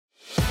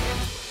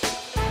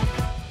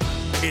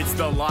It's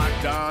the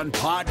Locked On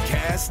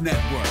Podcast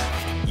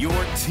Network, your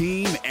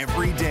team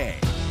every day.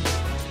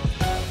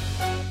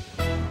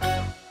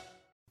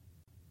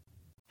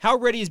 How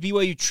ready is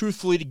BYU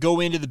truthfully to go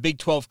into the Big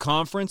 12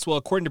 Conference? Well,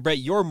 according to Brett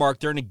Yormark,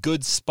 they're in a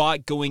good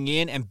spot going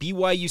in, and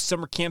BYU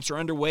summer camps are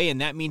underway,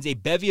 and that means a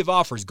bevy of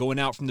offers going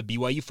out from the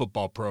BYU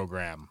football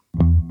program.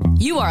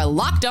 You are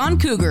Locked On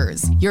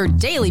Cougars, your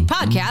daily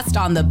podcast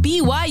on the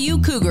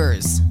BYU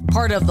Cougars,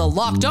 part of the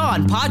Locked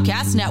On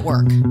Podcast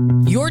Network,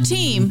 your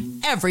team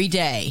every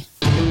day.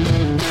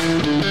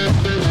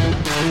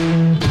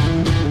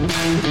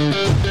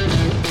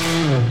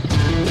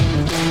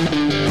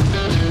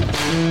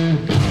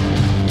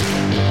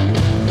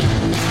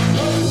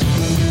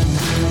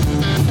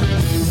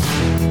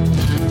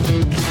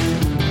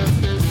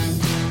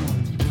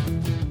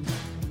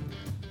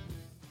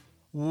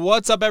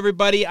 What's up,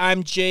 everybody?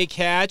 I'm Jake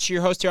Hatch,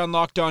 your host here on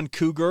Locked On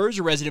Cougars,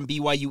 a resident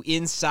BYU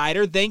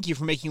insider. Thank you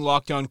for making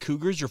Locked On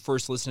Cougars your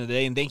first listen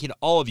today, and thank you to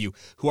all of you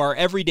who are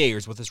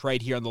everydayers with us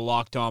right here on the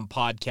Locked On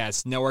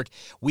Podcast Network.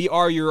 We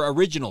are your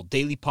original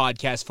daily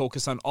podcast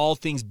focused on all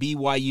things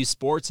BYU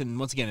sports, and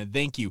once again,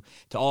 thank you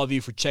to all of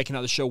you for checking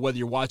out the show, whether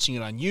you're watching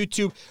it on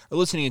YouTube or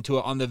listening to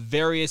it on the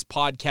various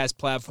podcast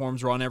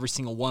platforms. We're on every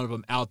single one of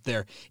them out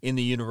there in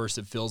the universe,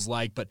 it feels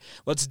like. But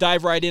let's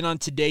dive right in on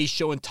today's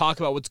show and talk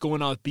about what's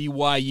going on with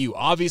BYU.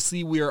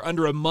 Obviously, we are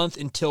under a month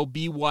until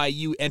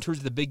BYU enters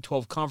the Big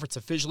 12 Conference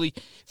officially.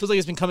 Feels like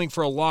it's been coming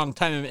for a long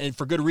time, and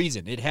for good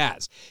reason. It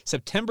has.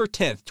 September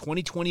 10th,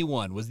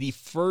 2021 was the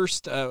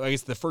first,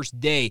 the first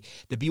day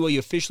that BYU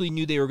officially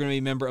knew they were going to be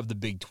a member of the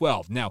Big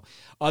 12. Now,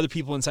 other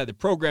people inside the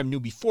program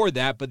knew before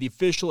that, but the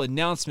official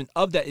announcement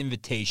of that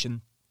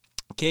invitation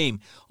came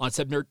on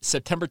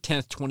September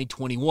 10th,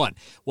 2021.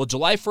 Well,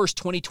 July 1st,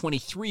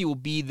 2023 will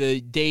be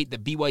the date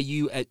that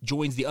BYU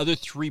joins the other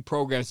three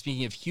programs,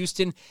 speaking of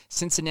Houston,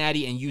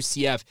 Cincinnati, and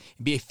UCF,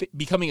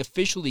 becoming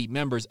officially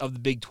members of the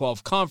Big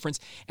 12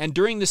 Conference. And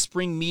during the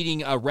spring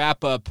meeting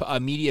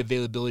wrap-up media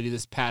availability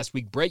this past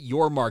week, Brett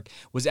Yormark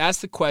was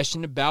asked the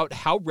question about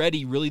how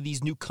ready really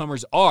these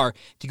newcomers are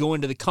to go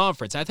into the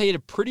conference. And I thought he had a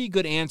pretty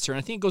good answer, and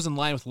I think it goes in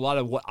line with a lot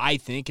of what I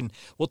think, and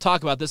we'll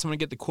talk about this. I'm going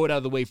to get the quote out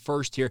of the way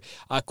first here.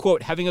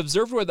 Quote, "Having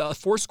observed where the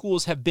four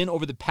schools have been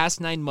over the past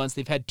 9 months,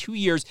 they've had 2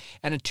 years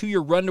and a 2-year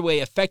runway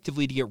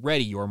effectively to get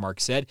ready," Yormark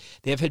said.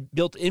 "They have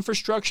built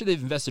infrastructure,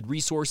 they've invested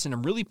resources, and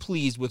I'm really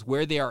pleased with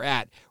where they are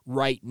at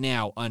right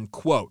now,"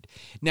 unquote.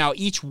 Now,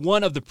 each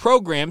one of the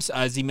programs,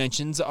 as he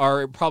mentions,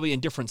 are probably in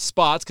different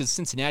spots because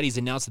Cincinnati's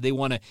announced that they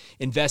want to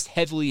invest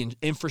heavily in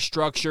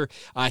infrastructure.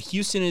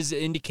 Houston has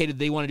indicated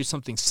they want to do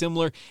something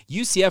similar.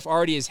 UCF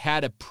already has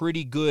had a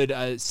pretty good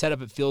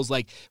setup, it feels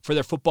like, for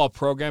their football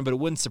program, but it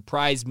wouldn't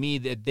surprise me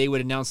that they would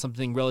announce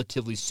something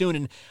relatively soon.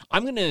 And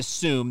I'm going to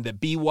assume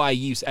that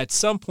BYU, at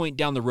some point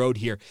down the road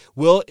here,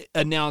 will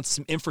announce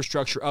some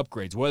infrastructure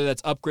upgrades, whether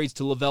that's upgrades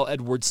to Lavelle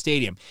Edwards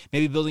Stadium,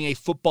 maybe building a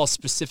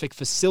football-specific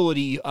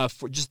facility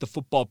for just the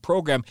football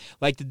program,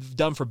 like they've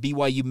done for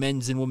BYU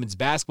men's and women's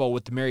basketball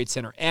with the Marriott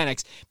Center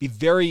Annex. Be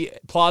very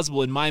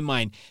plausible in my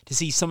mind to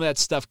see some of that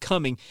stuff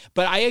coming.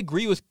 But I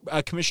agree with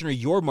Commissioner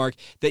Yormark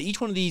that each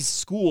one of these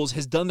schools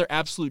has done their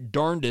absolute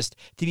darndest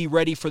to be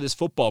ready for this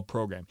football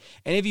program.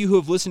 Any of you who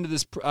have listened to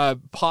this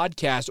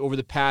podcast over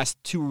the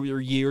past 2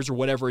 years or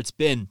whatever it's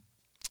been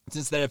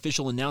since that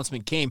official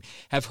announcement came,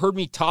 have heard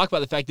me talk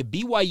about the fact that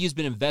BYU has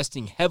been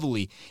investing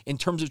heavily in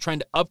terms of trying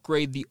to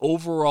upgrade the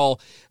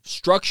overall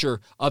structure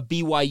of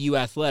BYU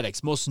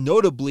athletics, most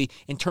notably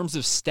in terms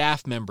of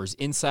staff members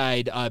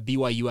inside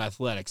BYU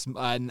athletics.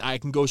 And I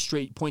can go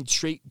point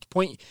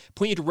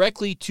you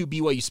directly to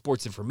BYU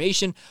Sports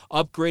Information,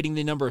 upgrading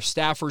the number of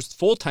staffers,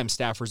 full-time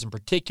staffers in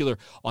particular,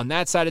 on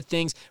that side of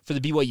things. For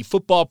the BYU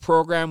football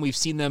program, we've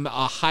seen them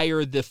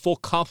hire the full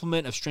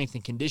complement of strength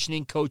and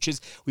conditioning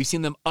coaches. We've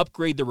seen them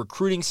upgrade the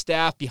recruiting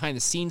staff,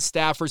 behind-the-scenes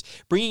staffers,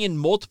 bringing in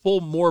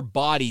multiple more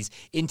bodies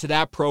into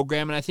that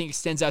program, and I think it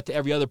extends out to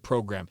every other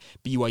program.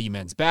 BYU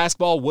men's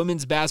basketball,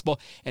 women's basketball,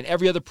 and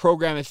every other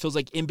program, it feels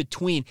like in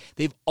between,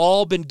 they've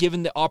all been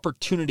given the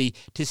opportunity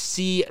to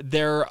see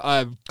their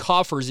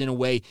coffers, in a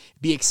way,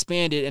 be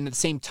expanded, and at the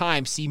same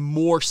time, see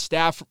more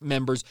staff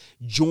members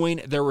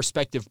join their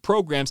respective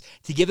programs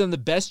to give them the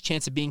best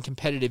chance of being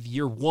competitive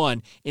year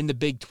one in the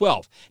Big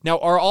 12. Now,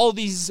 are all of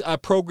these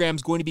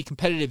programs going to be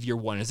competitive year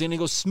one? Is it going to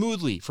go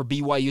smoothly for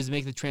BYU to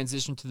make the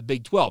transition to the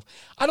Big 12?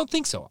 I don't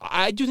think so.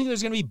 I do think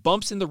there's going to be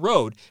bumps in the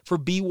road for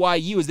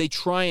BYU as they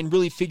try and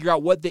really figure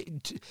out what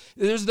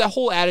there's that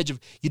whole adage of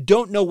you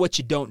don't know what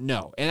you don't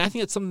know. And I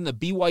think that's something that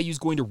BYU is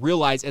going to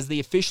realize as they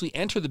officially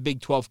enter the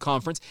Big 12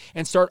 Conference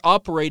and start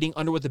operating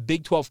under what the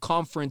Big 12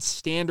 Conference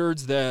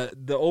standards, the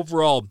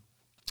overall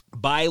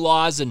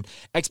bylaws and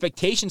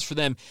expectations for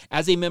them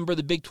as a member of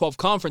the Big 12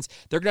 Conference,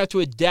 they're going to have to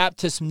adapt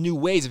to some new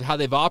ways of how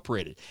they've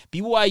operated.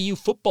 BYU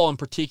football in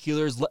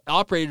particular has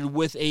operated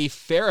with a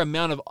fair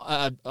amount of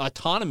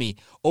autonomy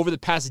over the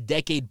past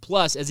decade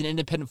plus as an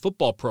independent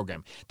football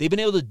program. They've been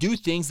able to do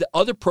things that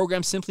other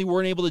programs simply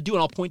weren't able to do,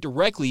 and I'll point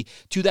directly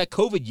to that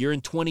COVID year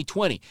in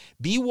 2020.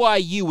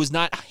 BYU was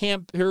not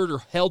hampered or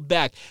held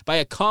back by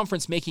a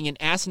conference making an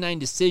asinine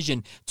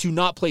decision to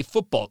not play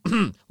football.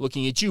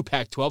 Looking at you,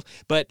 Pac-12,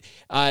 but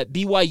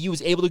BYU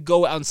was able to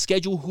go out and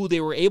schedule who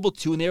they were able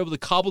to, and they were able to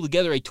cobble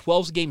together a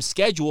 12-game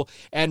schedule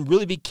and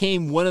really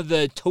became one of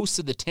the toasts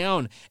of the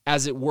town,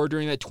 as it were,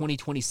 during that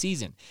 2020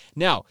 season.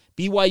 Now,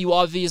 BYU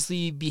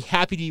obviously be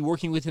happy to be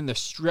working within the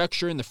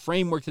structure and the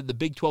framework that the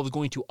Big 12 is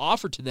going to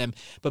offer to them,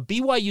 but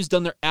BYU's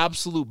done their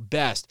absolute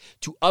best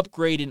to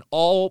upgrade in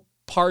all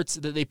parts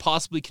that they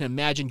possibly can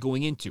imagine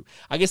going into.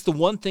 I guess the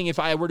one thing, if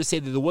I were to say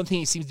that the one thing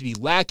that seems to be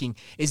lacking,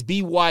 is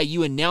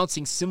BYU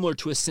announcing, similar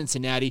to a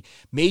Cincinnati,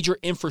 major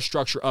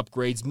infrastructure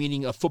upgrades,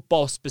 meaning a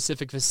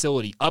football-specific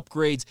facility,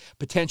 upgrades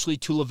potentially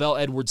to Lavelle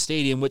Edwards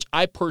Stadium, which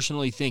I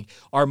personally think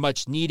are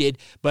much needed,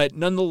 but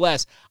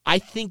nonetheless, I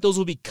think those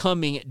will be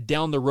coming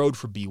down the road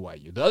for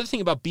BYU. The other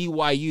thing about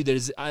BYU that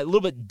is a little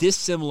bit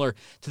dissimilar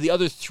to the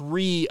other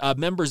three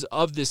members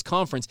of this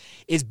conference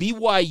is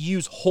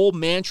BYU's whole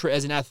mantra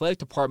as an athletic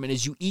department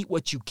is you eat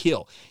what you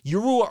kill.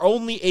 You are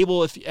only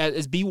able,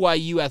 as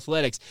BYU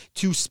athletics,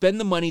 to spend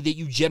the money that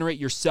you generate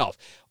yourself.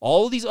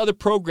 All of these other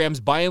programs,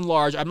 by and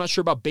large, I'm not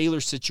sure about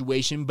Baylor's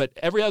situation, but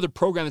every other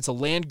program that's a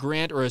land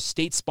grant or a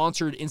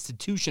state-sponsored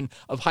institution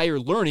of higher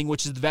learning,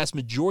 which is the vast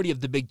majority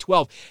of the Big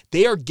 12,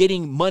 they are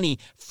getting money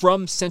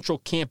from Central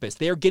Campus.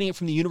 They are getting it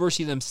from the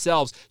university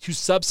themselves to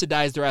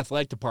subsidize their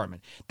athletic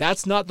department.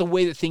 That's not the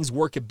way that things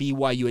work at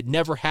BYU. It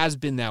never has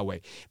been that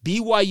way.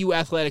 BYU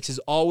athletics has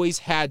always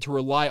had to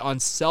rely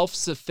on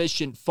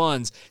self-sufficient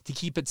funds to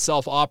keep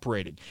itself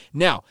operating.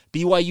 Now,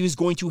 BYU is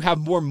going to have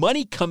more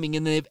money coming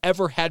in than they've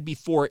ever had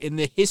before in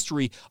the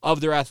history of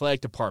their athletic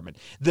department.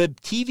 The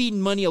TV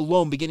money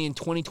alone beginning in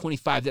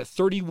 2025, that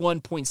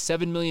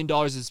 $31.7 million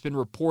that's been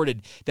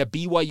reported that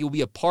BYU will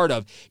be a part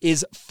of,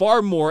 is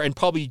far more and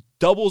probably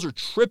doubles or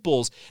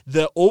triples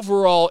the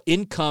overall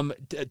income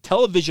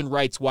television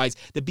rights-wise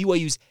that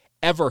BYU's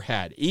ever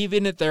had.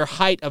 Even at their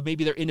height of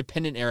maybe their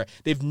independent era,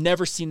 they've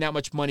never seen that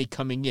much money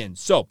coming in.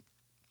 So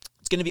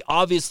it's going to be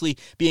obviously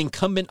be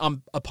incumbent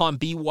upon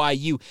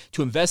BYU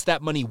to invest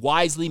that money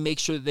wisely, make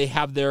sure that they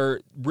have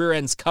their rear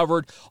ends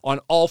covered on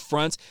all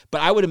fronts. But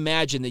I would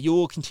imagine that you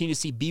will continue to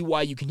see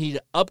BYU continue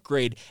to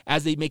upgrade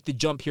as they make the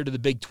jump here to the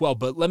Big 12.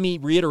 But let me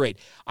reiterate,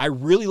 I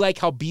really like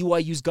how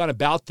BYU's gone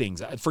about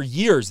things. For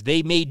years,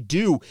 they made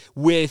do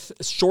with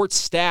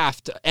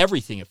short-staffed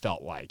everything, it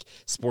felt like.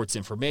 Sports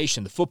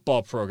information, the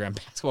football program,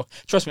 basketball.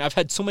 Trust me, I've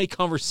had so many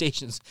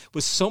conversations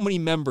with so many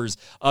members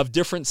of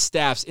different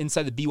staffs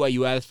inside the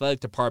BYU athletic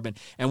department,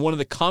 and one of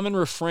the common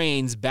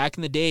refrains back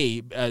in the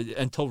day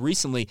until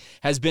recently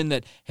has been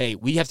that, hey,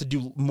 we have to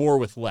do more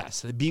with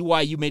less. The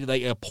BYU made it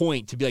like a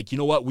point to be like, you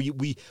know what,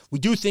 we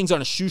do things on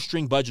a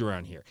shoestring budget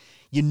around here.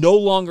 You no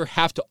longer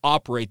have to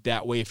operate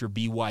that way if you're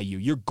BYU.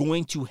 You're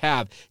going to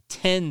have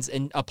tens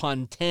and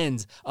upon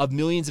tens of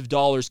millions of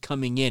dollars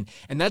coming in.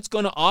 And that's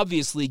going to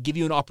obviously give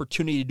you an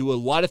opportunity to do a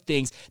lot of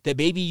things that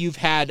maybe you've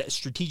had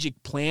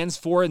strategic plans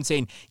for and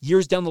saying,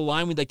 years down the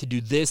line, we'd like to do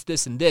this,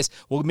 this, and this.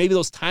 Well, maybe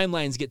those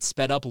timelines get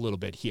sped up a little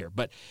bit here.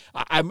 But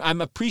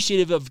I'm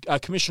appreciative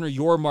of Commissioner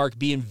Yormark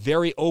being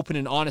very open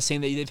and honest,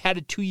 saying that they've had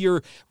a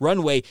 2-year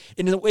runway.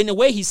 In a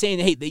way, he's saying,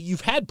 hey, that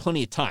you've had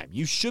plenty of time.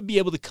 You should be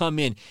able to come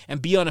in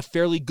and be on a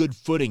fairly good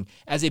footing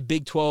as a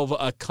Big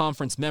 12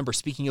 conference member,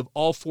 speaking of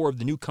all 4 of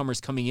the newcomers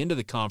coming into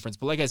the conference.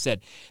 But like I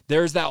said,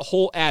 there's that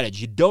whole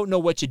adage, you don't know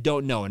what you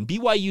don't know. And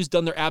BYU's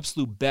done their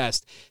absolute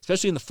best,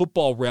 especially in the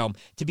football realm,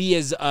 to be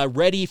as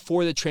ready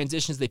for the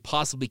transitions they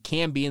possibly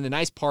can be. And the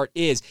nice part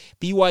is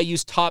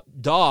BYU's top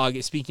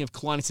dog, speaking of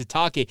Kalani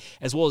Sitake,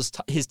 as well as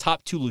his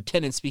top 2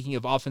 lieutenants, speaking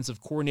of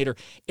offensive coordinator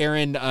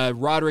Aaron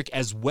Roderick,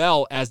 as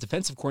well as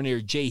defensive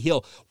coordinator Jay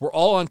Hill, were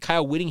all on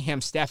Kyle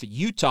Whittingham's staff at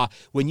Utah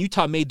when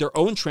Utah made their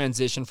own transition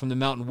from the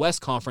Mountain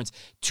West Conference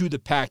to the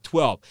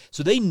Pac-12.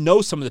 So they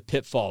know some of the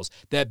pitfalls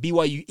that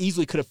BYU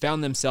easily could have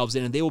found themselves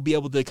in, and they will be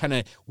able to kind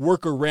of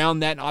work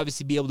around that and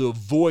obviously be able to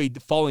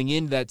avoid falling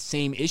into that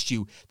same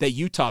issue that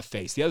Utah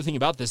faced. The other thing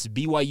about this is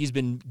BYU's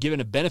been given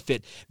a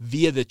benefit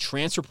via the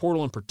transfer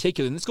portal in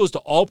particular, and this goes to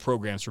all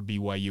programs for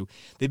BYU.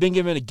 They've been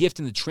given a gift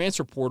in the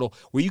transfer portal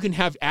where you can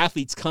have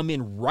athletes come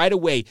in right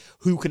away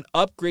who can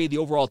upgrade the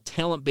overall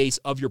talent base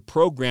of your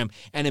program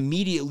and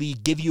immediately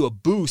give you a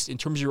boost in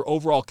terms of your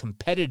overall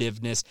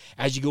competitiveness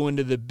as you go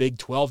into the Big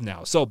 12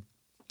 now. So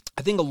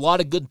I think a lot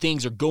of good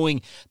things are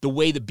going the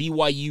way that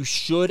BYU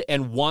should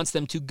and wants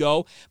them to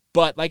go,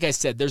 But like I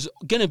said, there's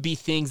going to be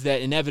things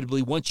that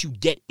inevitably, once you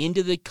get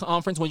into the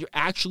conference, when you're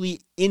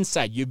actually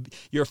inside,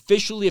 you're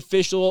officially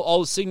official,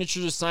 all the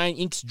signatures are signed,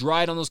 ink's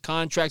dried on those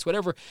contracts,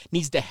 whatever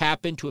needs to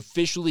happen to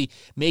officially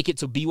make it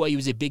so BYU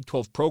is a Big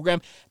 12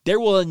 program, there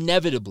will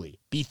inevitably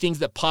be things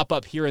that pop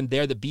up here and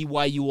there that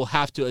BYU will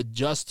have to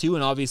adjust to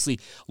and obviously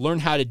learn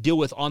how to deal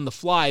with on the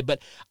fly.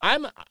 But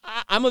I'm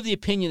of the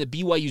opinion that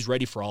BYU's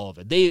ready for all of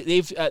it.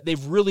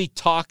 They've really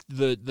talked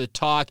the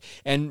talk,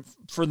 and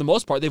for the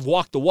most part, they've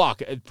walked the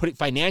walk, put it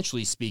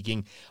financially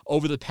speaking,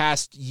 over the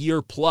past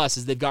year plus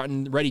as they've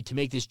gotten ready to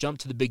make this jump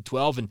to the Big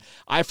 12. And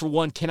I, for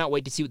one, cannot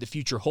wait to see what the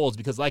future holds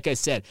because, like I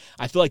said,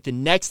 I feel like the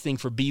next thing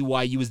for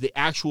BYU is the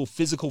actual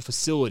physical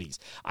facilities.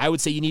 I would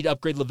say you need to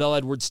upgrade Lavelle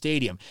Edwards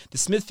Stadium. The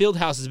Smith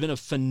Fieldhouse has been a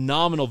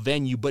phenomenal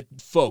venue, but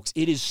folks,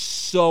 it is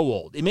so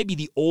old. It may be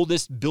the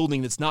oldest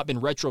building that's not been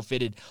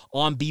retrofitted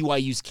on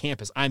BYU's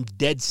campus. I'm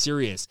dead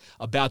serious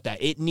about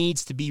that. It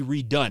needs to be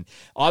redone.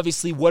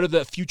 Obviously, what are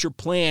the future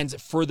plans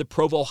for the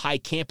Provo High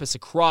campus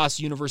across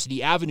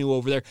University Avenue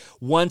over there?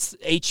 Once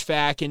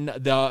HVAC and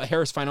the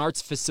Harris Fine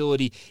Arts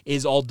facility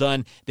is all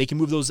done, they can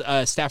move those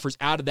staffers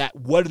out of that.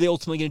 What are they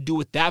ultimately going to do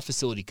with that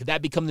facility? Could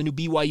that become the new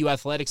BYU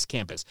Athletics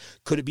campus?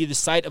 Could it be the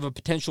site of a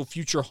potential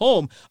future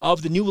home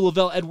of the new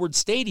Lavelle Edwards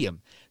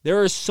Stadium?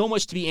 There is so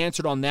much to be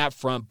answered on that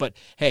front, but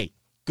hey,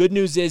 good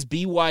news is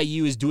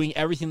BYU is doing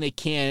everything they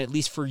can, at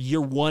least for year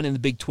one in the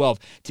Big 12,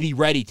 to be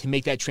ready to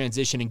make that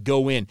transition and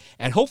go in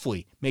and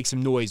hopefully make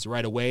some noise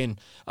right away. And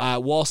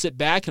we'll all sit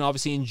back and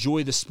obviously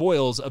enjoy the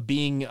spoils of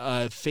being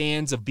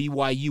fans of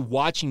BYU,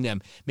 watching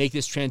them make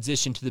this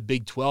transition to the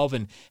Big 12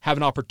 and have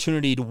an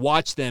opportunity to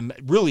watch them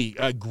really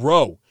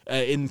grow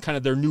in kind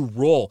of their new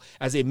role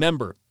as a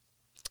member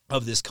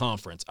of this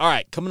conference. All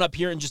right, coming up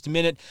here in just a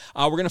minute,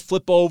 we're going to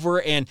flip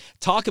over and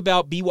talk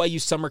about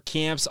BYU summer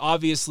camps.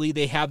 Obviously,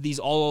 they have these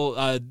all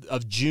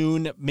of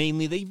June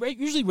mainly. They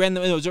usually ran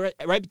them, it was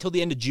right until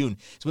the end of June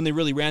is when they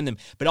really ran them.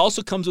 But it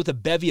also comes with a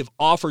bevy of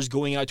offers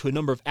going out to a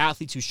number of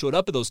athletes who showed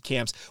up at those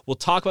camps. We'll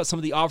talk about some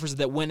of the offers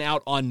that went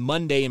out on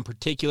Monday in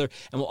particular,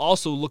 and we'll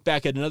also look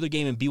back at another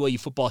game in BYU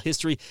football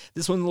history.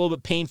 This one's a little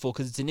bit painful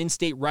because it's an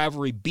in-state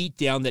rivalry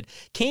beatdown that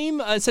came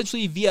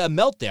essentially via a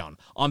meltdown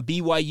on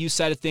BYU's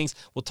side of things.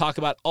 We'll talk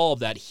about all of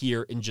that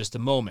here in just a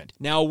moment.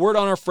 Now, a word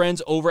on our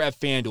friends over at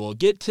FanDuel.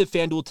 Get to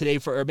FanDuel today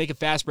or make a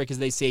fast break, as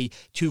they say,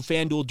 to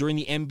FanDuel during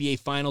the NBA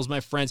Finals,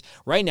 my friends.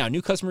 Right now,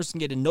 new customers can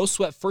get a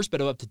no-sweat first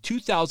bet of up to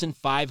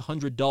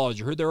 $2,500.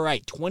 You heard that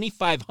right,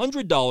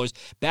 $2,500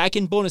 back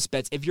in bonus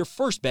bets if your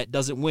first bet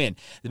doesn't win.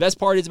 The best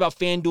part is about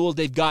FanDuel,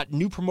 they've got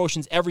new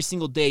promotions every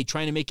single day,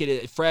 trying to make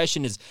it fresh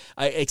and as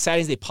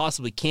exciting as they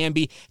possibly can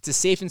be. It's a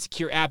safe and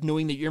secure app,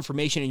 knowing that your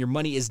information and your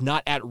money is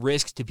not at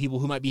risk to people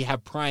who might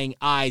have prying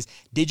eyes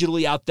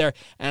digitally out there.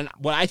 And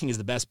what I think is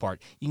the best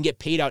part, you can get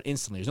paid out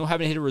instantly. There's no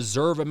having to hit a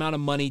reserve amount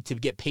of money to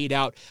get paid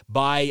out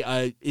by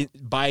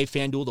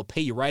FanDuel. They'll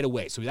pay you right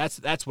away. So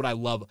that's what I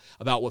love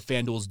about what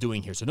FanDuel is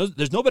doing here. So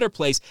there's no better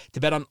place to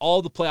bet on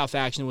all the playoff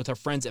action with our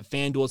friends at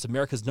FanDuel. It's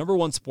America's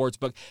 #1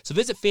 sportsbook. So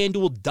visit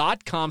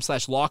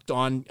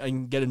FanDuel.com/lockedon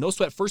and get a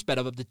no-sweat first bet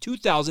of up to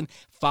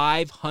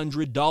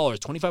 $2,500.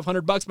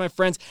 $2,500, my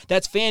friends.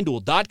 That's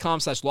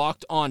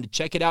FanDuel.com/lockedon to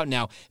check it out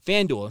now.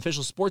 FanDuel,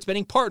 official sports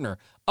betting partner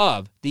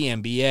of the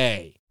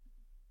NBA.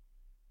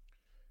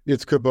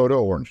 It's Kubota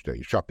Orange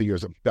Day. Shop the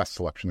year's best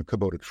selection of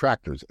Kubota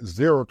tractors,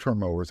 zero-turn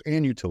mowers,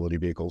 and utility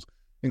vehicles,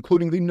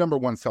 including the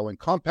 #1 selling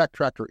compact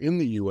tractor in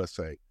the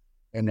USA.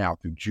 And now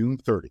through June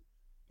 30,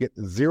 get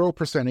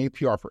 0%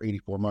 APR for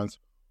 84 months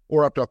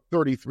or up to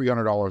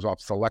 $3,300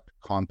 off select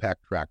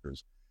compact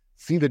tractors.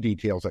 See the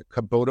details at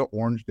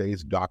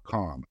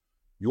KubotaOrangeDays.com.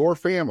 Your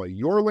family,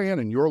 your land,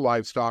 and your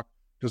livestock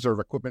deserve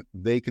equipment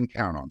they can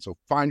count on. So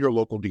find your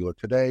local dealer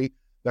today.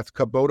 That's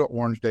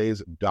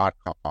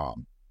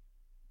KubotaOrangeDays.com.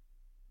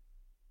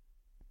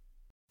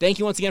 Thank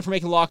you once again for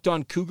making Locked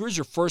On Cougars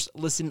your first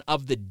listen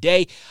of the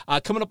day.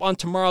 Coming up on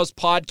tomorrow's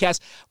podcast,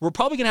 we're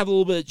probably going to have a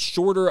little bit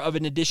shorter of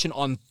an edition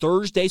on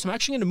Thursday, so I'm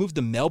actually going to move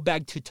the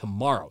mailbag to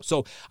tomorrow.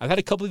 So I've had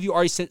a couple of you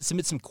already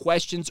submit some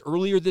questions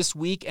earlier this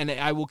week, and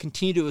I will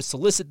continue to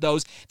solicit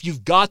those. If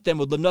you've got them,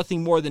 would love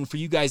nothing more than for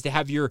you guys to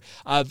have your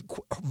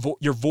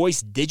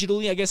voice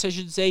digitally, I guess I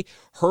should say,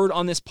 heard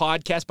on this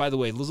podcast. By the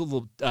way,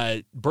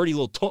 Birdie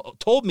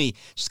told me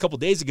just a couple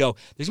days ago,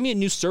 there's going to be a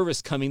new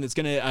service coming that's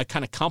going to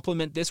kind of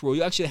complement this, where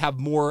you actually have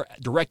more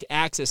direct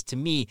access to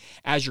me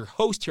as your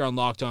host here on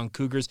Locked On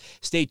Cougars.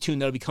 Stay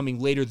tuned. That'll be coming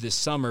later this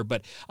summer.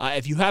 But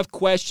if you have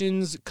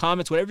questions,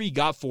 comments, whatever you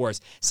got for us,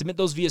 submit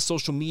those via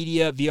social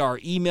media, via our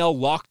email,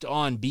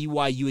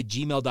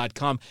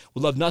 lockedonbyu@gmail.com.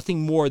 We'd love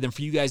nothing more than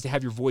for you guys to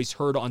have your voice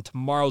heard on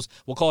tomorrow's,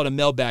 we'll call it a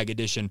mailbag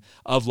edition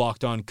of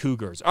Locked On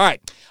Cougars. All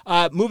right,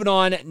 moving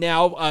on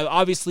now.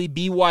 Obviously,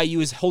 BYU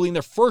is holding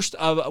their first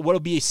of what will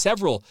be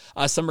several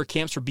summer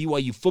camps for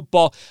BYU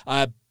football.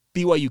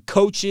 BYU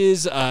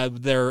coaches,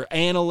 their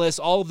analysts,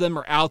 all of them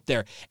are out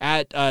there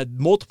at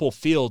multiple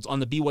fields on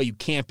the BYU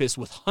campus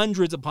with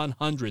hundreds upon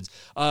hundreds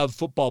of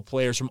football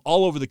players from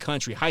all over the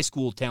country. High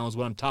school talent is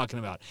what I'm talking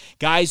about.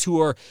 Guys who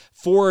are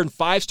 4- and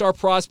 5-star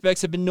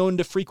prospects have been known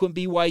to frequent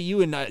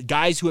BYU, and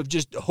guys who have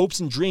just hopes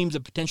and dreams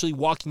of potentially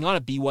walking on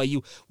at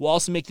BYU will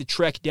also make the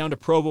trek down to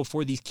Provo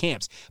for these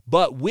camps.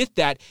 But with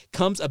that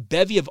comes a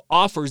bevy of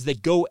offers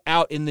that go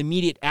out in the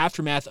immediate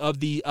aftermath of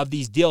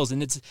these deals,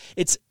 and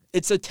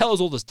it's a tell as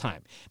old as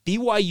time.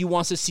 BYU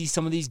wants to see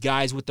some of these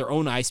guys with their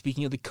own eyes,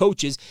 speaking of the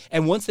coaches,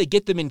 and once they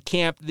get them in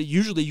camp,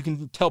 usually you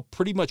can tell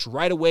pretty much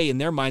right away in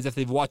their minds, if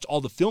they've watched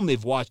all the film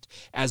they've watched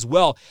as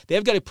well,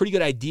 they've got a pretty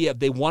good idea if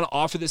they want to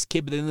offer this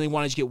kid, but then they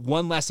want to get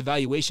one last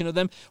evaluation of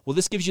them. Well,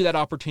 this gives you that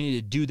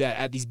opportunity to do that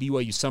at these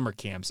BYU summer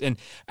camps. And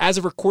as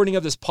of recording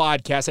of this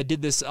podcast, I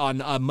did this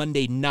on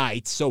Monday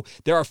night, so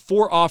there are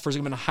 4 offers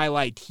I'm going to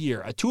highlight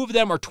here. 2 of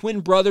them are twin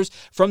brothers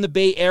from the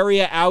Bay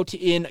Area out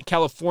in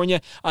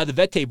California, the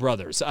Vete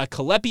brothers,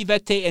 Kalepi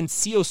Vete and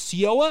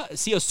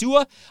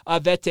Siosua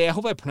Vete. I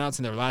hope I'm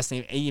pronouncing their last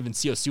name and even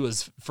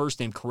Siosua's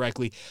first name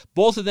correctly.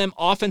 Both of them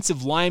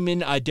offensive linemen,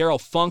 Daryl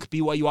Funk,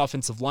 BYU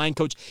offensive line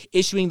coach,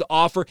 issuing the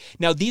offer.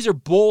 Now, these are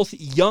both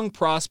young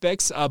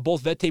prospects.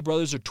 Both Vete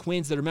brothers are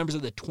twins that are members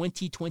of the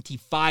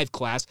 2025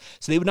 class,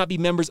 so they would not be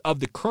members of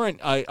the current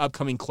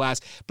upcoming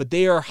class, but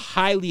they are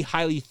highly,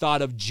 highly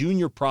thought of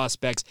junior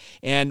prospects,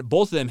 and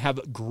both of them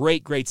have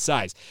great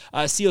size.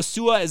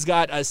 Siosua has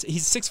got,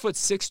 he's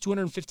 6'6",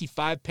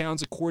 255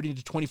 pounds according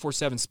to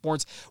 24/7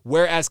 Sports,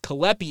 whereas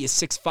Kalepi is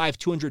 6'5",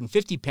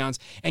 250 pounds,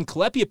 and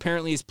Kalepi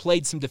apparently has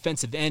played some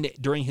defensive end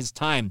during his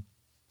time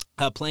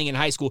playing in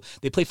high school.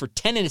 They play for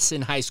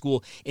Tennyson High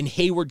School in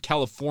Hayward,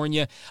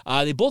 California.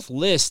 They both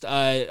list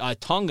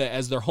Tonga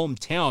as their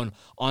hometown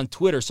on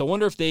Twitter, so I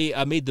wonder if they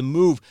made the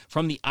move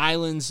from the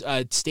islands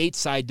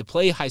stateside to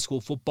play high school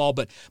football,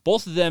 but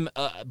both of them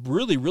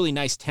really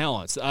nice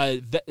talents.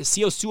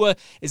 Siosua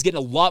is getting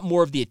a lot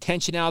more of the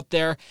attention out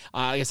there.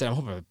 Like I said, I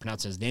hope I'm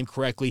pronouncing his name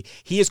correctly.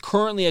 He is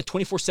currently a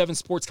 24/7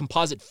 Sports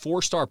composite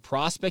 4-star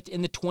prospect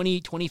in the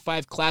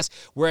 2025 class,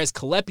 whereas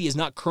Kalepi is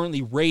not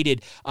currently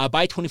rated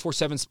by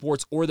 24/7 Sports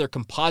or their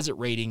composite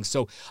ratings.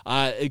 So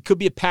it could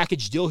be a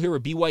package deal here where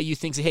BYU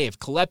thinks, hey, if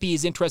Kalepi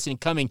is interested in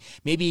coming,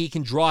 maybe he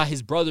can draw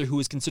his brother, who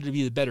is considered to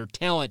be the better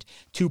talent,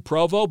 to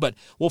Provo, but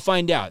we'll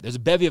find out. There's a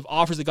bevy of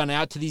offers that have gone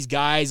out to these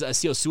guys.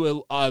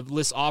 Siosua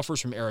lists offers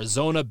from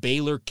Arizona,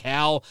 Baylor,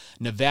 Cal,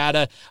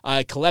 Nevada.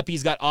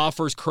 Kalepi's got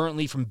offers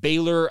currently from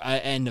Baylor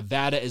and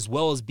Nevada, as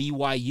well as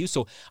BYU.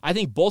 So I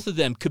think both of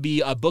them could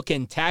be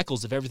bookend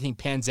tackles if everything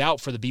pans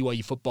out for the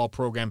BYU football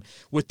program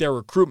with their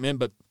recruitment,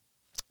 but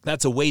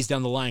that's a ways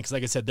down the line because,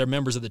 like I said, they're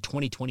members of the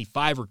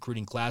 2025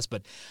 recruiting class,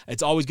 but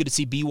it's always good to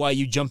see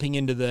BYU jumping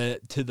into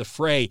the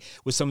fray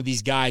with some of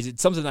these guys. It's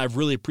something that I've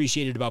really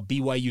appreciated about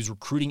BYU's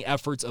recruiting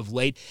efforts of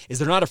late is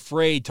they're not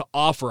afraid to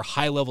offer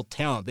high-level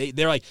talent.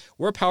 They're like,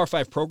 we're a Power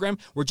 5 program.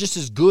 We're just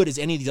as good as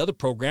any of these other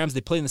programs. They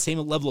play in the same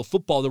level of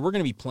football that we're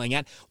going to be playing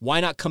at. Why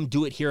not come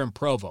do it here in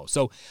Provo?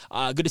 So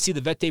good to see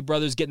the Vete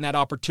brothers getting that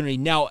opportunity.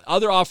 Now,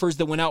 other offers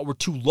that went out were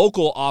 2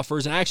 local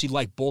offers, and I actually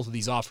like both of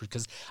these offers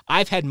because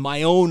I've had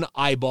my own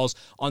eyeballs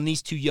on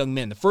these 2 young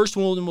men. The first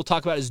one we'll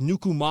talk about is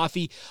Nuku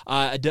Mafi,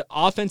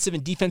 offensive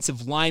and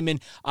defensive lineman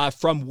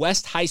from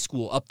West High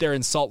School up there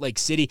in Salt Lake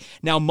City.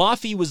 Now,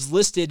 Mafi was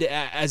listed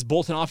as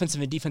both an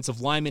offensive and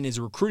defensive lineman in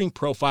his recruiting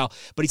profile,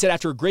 but he said,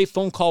 after a great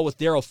phone call with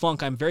Daryl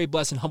Funk, I'm very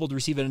blessed and humbled to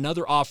receive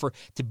another offer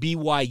to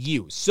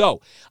BYU.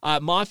 So,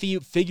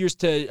 Mafi figures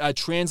to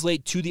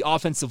translate to the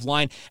offensive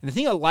line, and the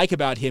thing I like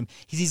about him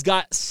is he's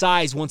got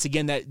size, once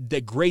again,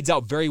 that grades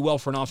out very well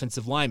for an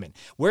offensive lineman.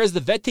 Whereas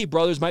the Vete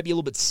brothers might be a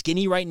little bit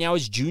skinny right now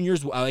as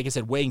juniors, like I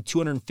said, weighing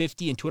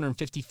 250 and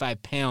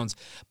 255 pounds.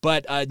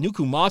 But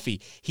Nuku Mafi,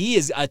 he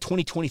is a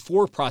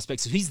 2024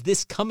 prospect, so he's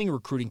this coming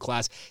recruiting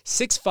class,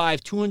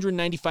 6'5",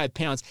 295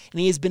 pounds, and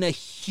he has been a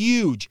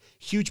huge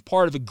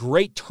part of a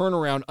great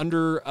turnaround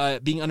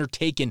being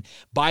undertaken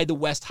by the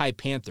West High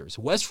Panthers.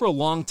 West, for a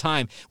long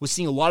time, was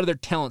seeing a lot of their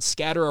talent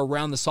scatter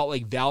around the Salt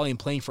Lake Valley and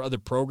playing for other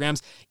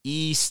programs,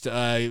 East,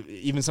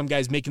 even some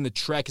guys making the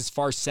trek as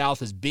far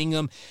south as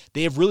Bingham.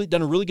 They have really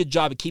done a really good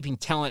job at keeping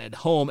talent at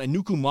home, and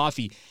Nuku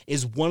Mafi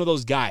is one of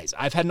those guys.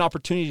 I've had an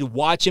opportunity to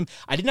watch him.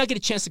 I did not get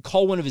a chance to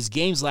call one of his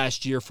games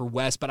last year for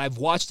West, but I've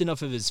watched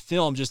enough of his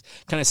film, just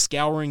kind of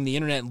scouring the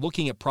internet and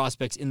looking at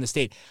prospects in the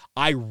state.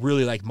 I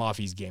really like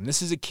Mafi's game.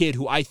 This is a kid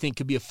who I think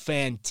could be a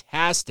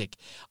fantastic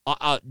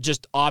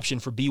just option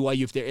for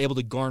BYU if they're able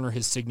to garner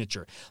his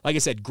signature. Like I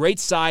said, great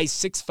size,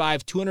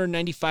 6'5",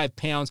 295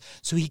 pounds,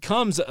 so he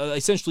comes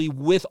essentially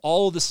with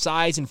all of the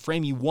size and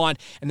frame you want,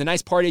 and the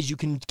nice part is you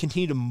can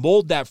continue to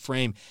mold that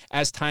frame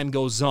as time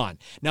goes on.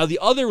 Now, the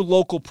other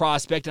local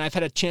prospect, and I've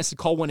had a chance to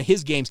call one of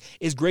his games,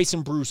 is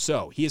Grayson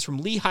Brousseau. He is from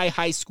Lehigh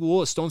High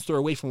School, a stone's throw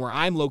away from where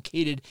I'm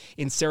located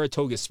in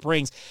Saratoga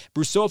Springs.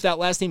 Brousseau, if that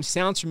last name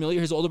sounds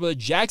familiar, his older brother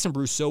Jackson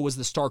Brousseau was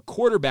the star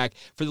quarterback quarterback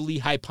for the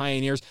Lehigh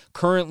Pioneers,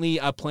 currently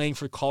playing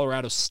for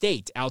Colorado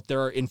State out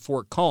there in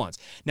Fort Collins.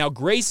 Now,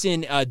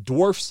 Grayson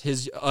dwarfs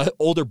his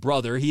older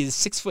brother. He is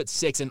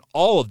 6'6", and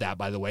all of that,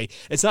 by the way.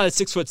 It's not a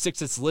 6'6"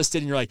 that's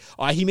listed, and you're like,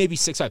 oh, he may be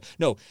 6'5".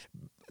 No.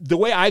 The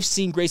way I've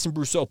seen Grayson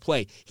Brousseau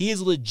play, he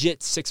is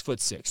legit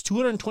 6'6",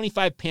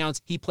 225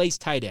 pounds. He plays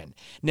tight end.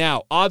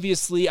 Now,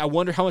 obviously, I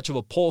wonder how much of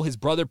a pull his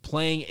brother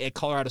playing at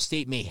Colorado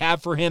State may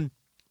have for him.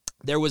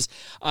 There was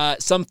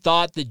some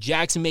thought that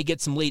Jackson may get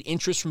some late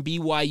interest from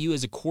BYU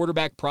as a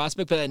quarterback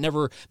prospect, but that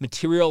never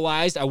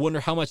materialized. I wonder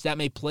how much that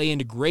may play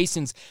into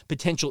Grayson's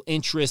potential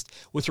interest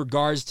with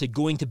regards to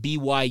going to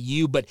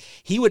BYU, but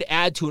he would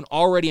add to an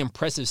already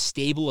impressive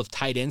stable of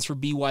tight ends for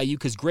BYU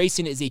because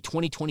Grayson is a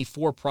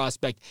 2024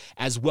 prospect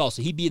as well,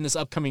 so he'd be in this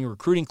upcoming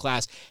recruiting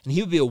class, and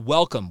he would be a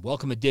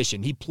welcome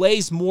addition. He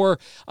plays more,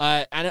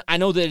 I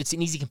know that it's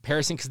an easy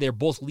comparison because they're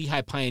both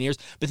Lehigh Pioneers,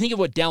 but think of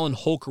what Dallin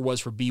Holker was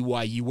for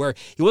BYU, where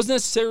he wasn't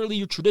necessarily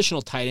your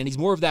traditional tight end. He's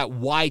more of that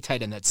Y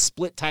tight end, that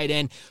split tight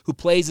end who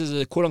plays as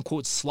a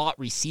quote-unquote slot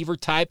receiver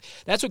type.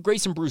 That's what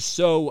Grayson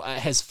Brousseau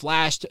has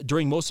flashed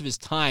during most of his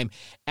time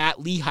at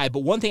Lehigh.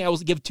 But one thing I will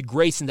give to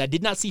Grayson that I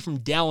did not see from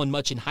Dallin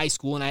much in high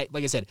school, and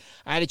like I said,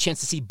 I had a chance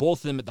to see both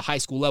of them at the high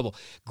school level.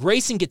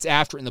 Grayson gets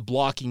after it in the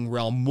blocking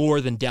realm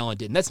more than Dallin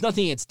did. And that's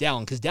nothing against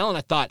Dallin, because Dallin,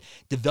 I thought,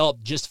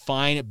 developed just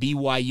fine at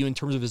BYU in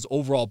terms of his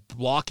overall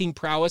blocking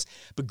prowess.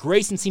 But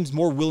Grayson seems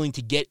more willing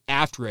to get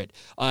after it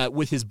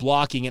with his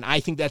blocking, and I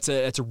think that's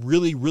a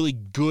really, really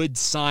good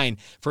sign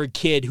for a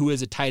kid who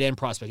is a tight end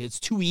prospect. It's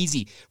too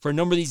easy for a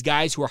number of these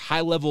guys who are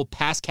high-level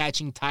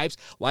pass-catching types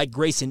like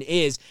Grayson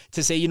is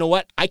to say, you know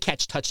what, I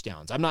catch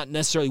touchdowns. I'm not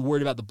necessarily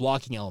worried about the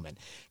blocking element.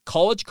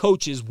 College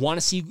coaches want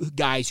to see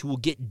guys who will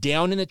get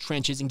down in the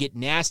trenches and get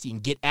nasty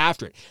and get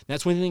after it. And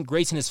that's one thing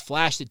Grayson has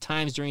flashed at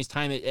times during his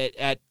time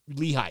at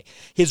Lehigh.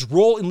 His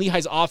role in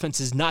Lehigh's offense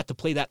is not to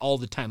play that all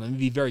the time. Let me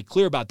be very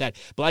clear about that.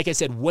 But like I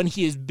said, when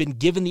he has been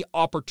given the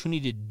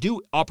opportunity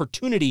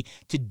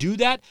to do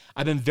that,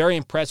 I've been very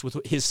impressed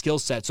with his skill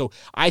set. So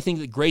I think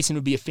that Grayson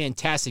would be a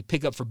fantastic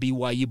pickup for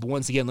BYU. But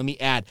once again, let me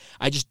add,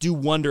 I just do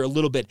wonder a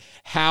little bit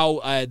how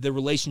the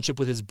relationship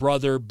with his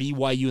brother,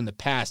 BYU in the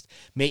past,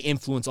 may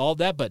influence all of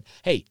that. But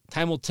hey,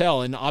 time will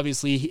tell. And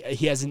obviously,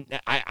 he hasn't,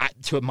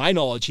 to my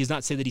knowledge, he's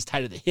not said that he's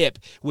tied at the hip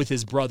with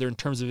his brother in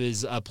terms of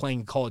his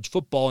playing college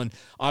football. And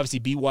obviously,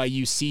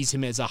 BYU sees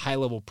him as a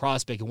high-level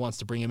prospect and wants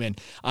to bring him in.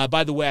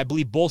 By the way, I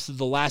believe both of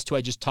the last two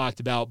I just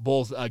talked about,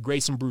 both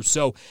Grayson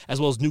Brousseau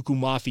as well as Nuku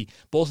Mafi,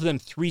 both of them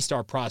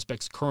 3-star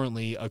prospects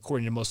currently,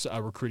 according to most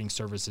recruiting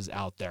services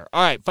out there.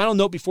 All right, final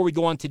note before we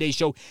go on today's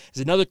show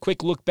is another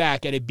quick look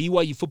back at a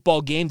BYU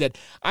football game that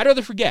I'd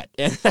rather forget,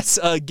 and that's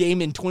a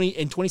game in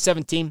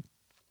 2017.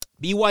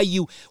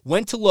 BYU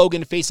went to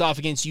Logan to face off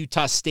against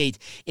Utah State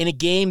in a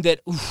game that,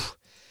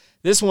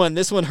 this one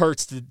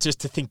hurts just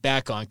to think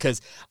back on,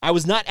 because I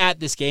was not at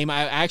this game.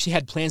 I actually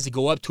had plans to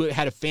go up to it,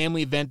 had a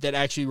family event that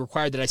actually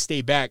required that I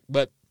stay back,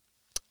 but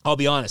I'll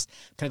be honest,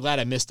 I'm kind of glad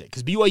I missed it,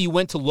 because BYU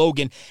went to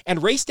Logan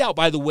and raced out,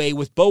 by the way,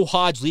 with Bo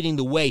Hodge leading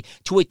the way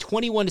to a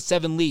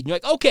 21-7 lead. And you're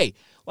like, okay,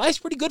 well, that's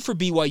pretty good for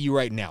BYU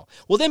right now.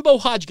 Well, then Bo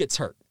Hodge gets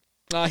hurt.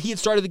 He had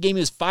started the game. He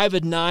was 5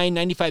 of 9,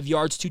 95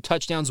 yards, 2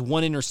 touchdowns,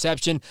 1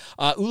 interception.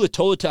 Ula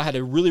Tolota had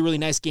a really, really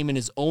nice game in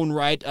his own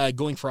right,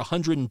 going for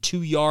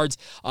 102 yards,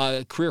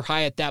 career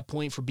high at that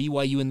point for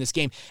BYU in this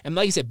game. And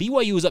like I said,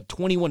 BYU was up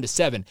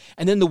 21-7,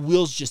 and then the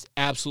wheels just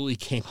absolutely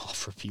came off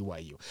for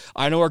BYU.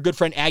 I know our good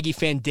friend Aggie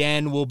fan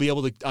Dan will be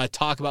able to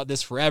talk about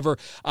this forever,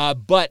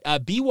 but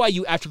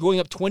BYU, after going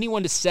up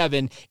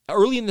 21-7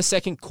 early in the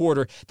second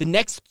quarter, the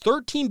next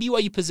 13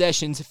 BYU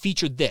possessions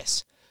featured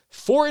this: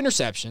 4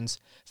 interceptions,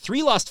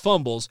 3 lost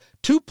fumbles,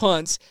 2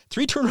 punts,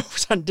 3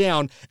 turnovers on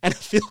down, and a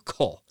field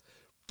goal.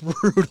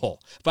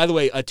 Brutal. By the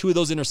way, 2 of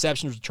those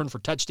interceptions returned for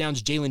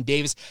touchdowns. Jalen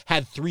Davis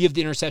had 3 of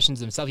the interceptions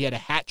himself. He had a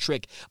hat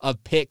trick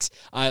of picks.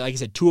 Like I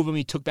said, 2 of them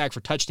he took back for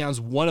touchdowns.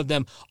 1 of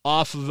them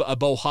off of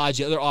Bo Hodge,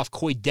 the other off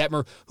Coy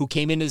Detmer, who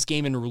came into this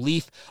game in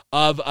relief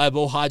of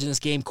Bo Hodge in this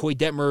game. Coy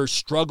Detmer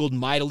struggled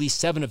mightily,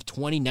 7 of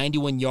 20,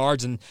 91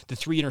 yards, and the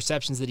 3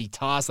 interceptions that he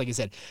tossed. Like I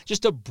said,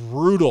 just a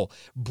brutal,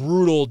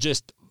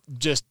 just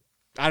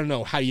I don't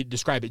know how you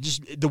describe it.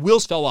 Just the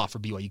wheels fell off for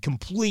BYU.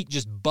 Complete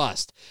just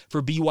bust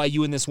for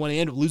BYU in this one. They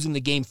ended up losing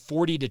the game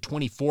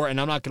 40-24. And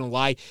I'm not going to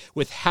lie,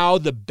 with how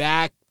the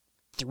back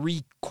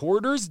 3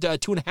 quarters,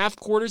 2.5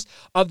 quarters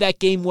of that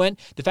game went,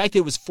 the fact that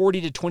it was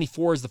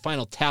 40-24 as the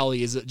final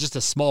tally is just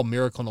a small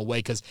miracle in a way,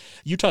 because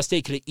Utah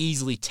State could have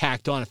easily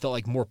tacked on. It felt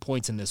like more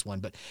points in this one.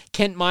 But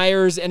Kent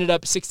Myers ended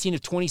up 16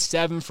 of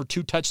 27 for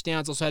 2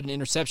 touchdowns, also had an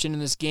interception in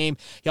this game.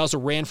 He also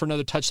ran for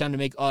another touchdown to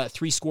make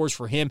 3 scores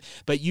for him.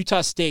 But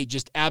Utah State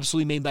just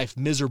absolutely made life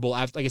miserable,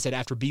 after, like I said,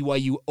 after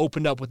BYU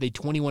opened up with a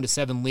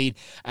 21-7 lead.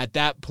 At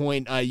that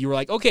point, you were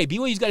like, okay,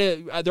 BYU's got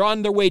to, they're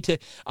on their way to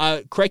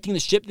correcting the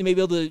ship. They may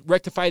be able to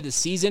rectify the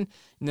season.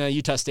 No,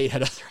 Utah State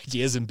had other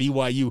ideas, and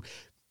BYU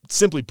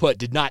simply put,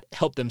 did not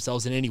help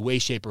themselves in any way,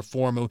 shape, or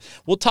form.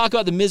 We'll talk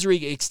about the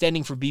misery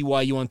extending for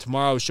BYU on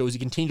tomorrow's show as we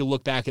continue to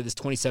look back at this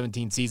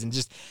 2017 season,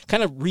 just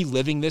kind of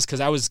reliving this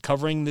because I was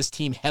covering this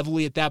team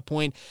heavily at that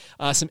point.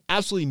 Some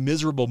absolutely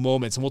miserable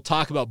moments, and we'll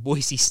talk about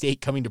Boise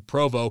State coming to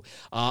Provo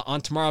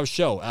on tomorrow's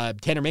show.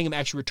 Tanner Mangum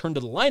actually returned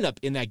to the lineup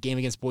in that game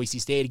against Boise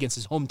State, against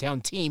his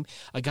hometown team,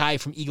 a guy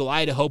from Eagle,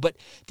 Idaho, but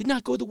did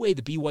not go the way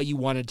the BYU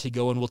wanted to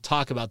go, and we'll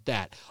talk about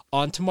that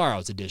on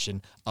tomorrow's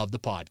edition of the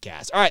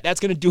podcast. All right, that's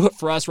going to do it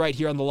for us right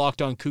here on the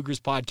Locked On Cougars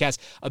podcast.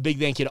 A big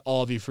thank you to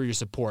all of you for your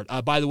support.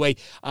 By the way,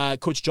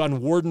 Coach John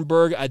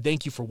Wardenberg,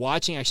 thank you for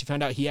watching. I actually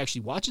found out he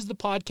actually watches the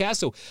podcast,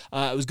 so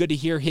it was good to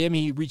hear him.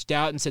 He reached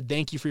out and said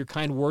thank you for your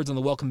kind words on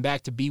the welcome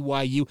back to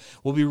BYU.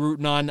 We'll be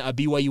rooting on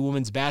BYU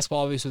women's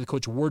basketball, obviously, with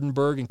Coach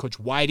Wardenberg and Coach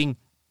Whiting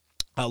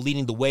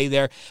leading the way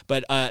there.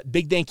 But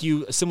big thank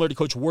you, similar to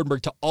Coach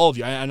Wardenberg, to all of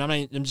you.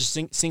 I'm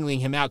just singling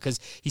him out because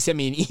he sent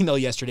me an email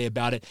yesterday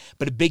about it.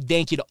 But a big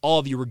thank you to all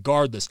of you,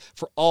 regardless,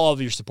 for all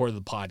of your support of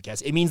the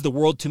podcast. It means the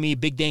world to me.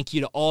 Big thank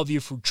you to all of you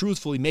for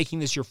truthfully making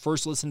this your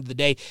first listen of the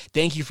day.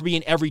 Thank you for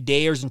being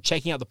everydayers and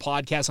checking out the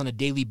podcast on a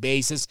daily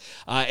basis.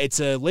 It's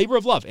a labor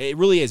of love. It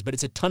really is, but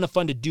it's a ton of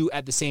fun to do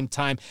at the same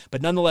time.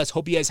 But nonetheless,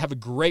 hope you guys have a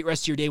great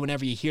rest of your day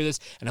whenever you hear this,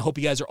 and I hope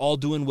you guys are all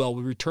doing well.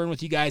 We return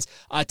with you guys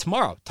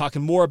tomorrow,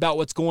 talking more about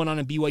what's going on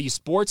in BYU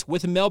sports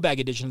with a mailbag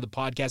edition of the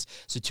podcast.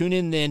 So tune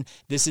in then.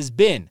 This has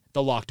been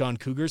the Locked On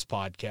Cougars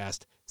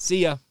podcast.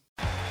 See ya.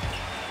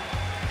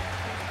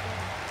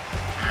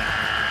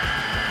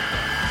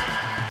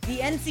 The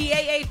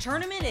NCAA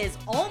tournament is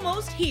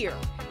almost here,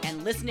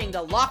 and listening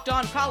to Locked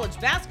On College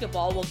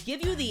Basketball will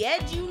give you the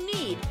edge you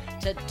need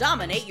to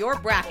dominate your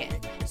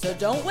bracket. So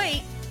don't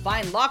wait.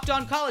 Find Locked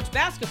On College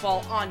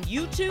Basketball on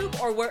YouTube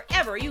or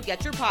wherever you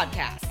get your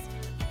podcasts.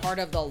 Part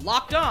of the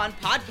Locked On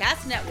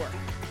Podcast Network.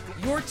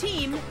 Your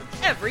team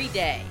every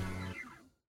day.